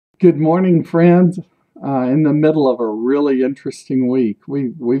Good morning, friends. In the middle of a really interesting week,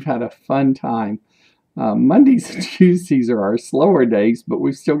 we've had a fun time. Mondays and Tuesdays are our slower days, but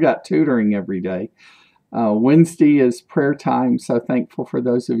we've still got tutoring every day. Wednesday is prayer time, so thankful for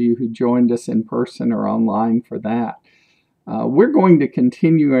those of you who joined us in person or online for that. We're going to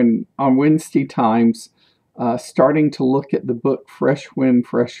continue on Wednesday times, starting to look at the book Fresh Wind,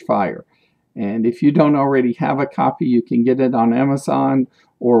 Fresh Fire. And if you don't already have a copy, you can get it on Amazon,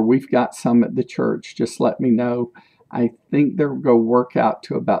 or we've got some at the church. Just let me know. I think they'll go work out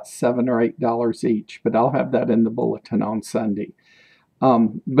to about $7 or $8 each, but I'll have that in the bulletin on Sunday.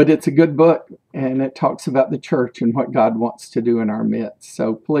 But it's a good book, and it talks about the church and what God wants to do in our midst.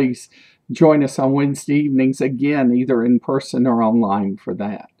 So please join us on Wednesday evenings again, either in person or online for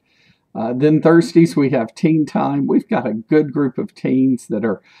that. Then Thursdays we have teen time. We've got a good group of teens that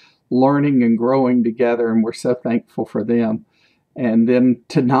are learning and growing together, and we're so thankful for them. And then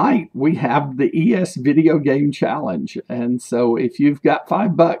tonight we have the ES Video Game Challenge. And so if you've got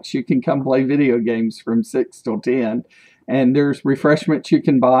 $5, you can come play video games from 6 till 10. And there's refreshments you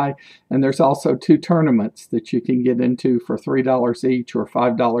can buy. And there's also 2 tournaments that you can get into for $3 each or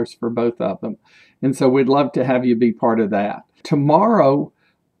 $5 for both of them. And so we'd love to have you be part of that. Tomorrow,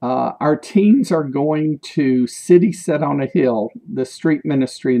 our teens are going to City Set on a Hill, the street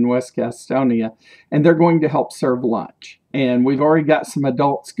ministry in West Gastonia, and they're going to help serve lunch. And we've already got some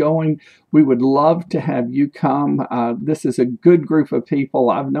adults going. We would love to have you come. This is a good group of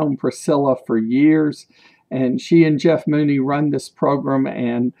people. I've known Priscilla for years, and she and Jeff Mooney run this program,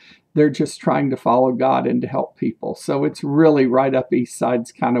 and they're just trying to follow God and to help people. So it's really right up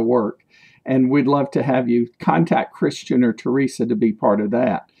Eastside's kind of work. And we'd love to have you contact Christian or Teresa to be part of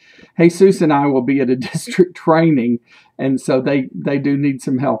that. Jesus and I will be at a district training, and so they do need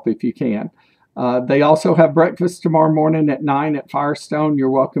some help if you can. They also have breakfast tomorrow morning at 9 at Firestone.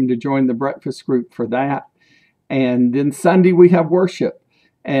 You're welcome to join the breakfast group for that. And then Sunday we have worship.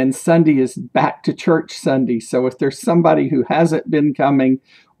 And Sunday is back to church Sunday. So if there's somebody who hasn't been coming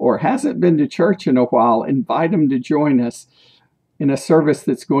or hasn't been to church in a while, invite them to join us in a service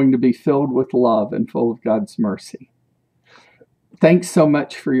that's going to be filled with love and full of God's mercy. Thanks so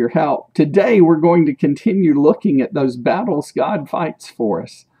much for your help. Today we're going to continue looking at those battles God fights for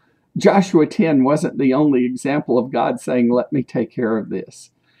us. Joshua 10 wasn't the only example of God saying, let me take care of this.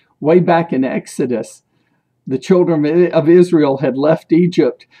 Way back in Exodus, the children of Israel had left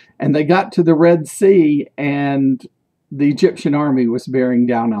Egypt, and they got to the Red Sea, and the Egyptian army was bearing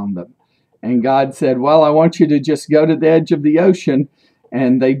down on them. And God said, well, I want you to just go to the edge of the ocean.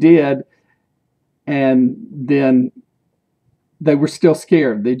 And they did. And then they were still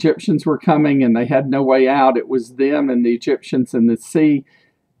scared. The Egyptians were coming, and they had no way out. It was them and the Egyptians in the sea.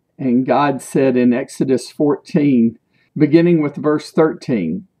 And God said in Exodus 14, beginning with verse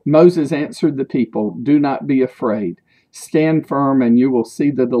 13, Moses answered the people, do not be afraid. Stand firm, and you will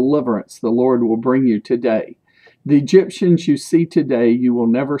see the deliverance the Lord will bring you today. The Egyptians you see today, you will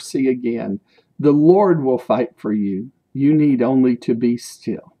never see again. The Lord will fight for you. You need only to be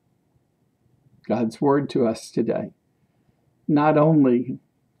still. God's word to us today. Not only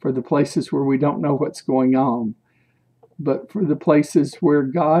for the places where we don't know what's going on, but for the places where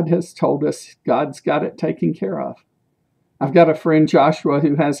God has told us God's got it taken care of. I've got a friend, Joshua,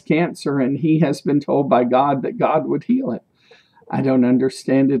 who has cancer, and he has been told by God that God would heal it. I don't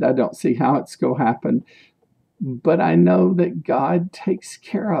understand it. I don't see how it's going to happen. But I know that God takes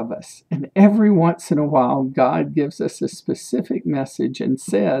care of us. And every once in a while, God gives us a specific message and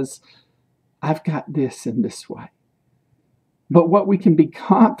says, I've got this in this way. But what we can be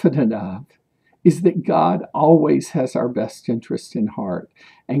confident of is that God always has our best interest in heart.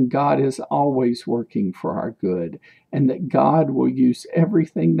 And God is always working for our good. And that God will use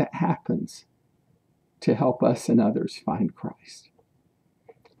everything that happens to help us and others find Christ.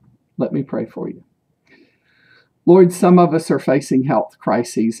 Let me pray for you. Lord, some of us are facing health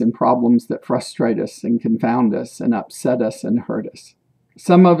crises and problems that frustrate us and confound us and upset us and hurt us.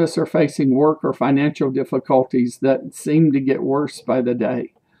 Some of us are facing work or financial difficulties that seem to get worse by the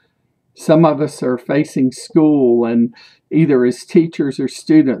day. Some of us are facing school, and either as teachers or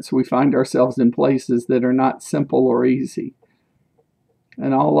students, we find ourselves in places that are not simple or easy.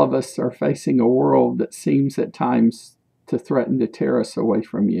 And all of us are facing a world that seems at times to threaten to tear us away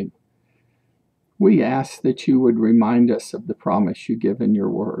from you. We ask that you would remind us of the promise you give in your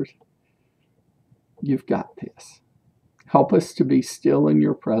word. You've got this. Help us to be still in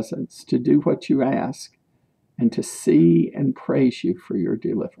your presence, to do what you ask, and to see and praise you for your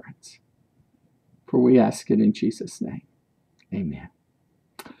deliverance. For we ask it in Jesus' name. Amen.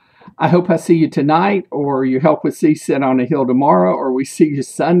 I hope I see you tonight, or you help with Sit on a Hill tomorrow, or we see you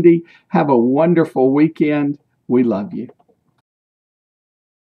Sunday. Have a wonderful weekend. We love you.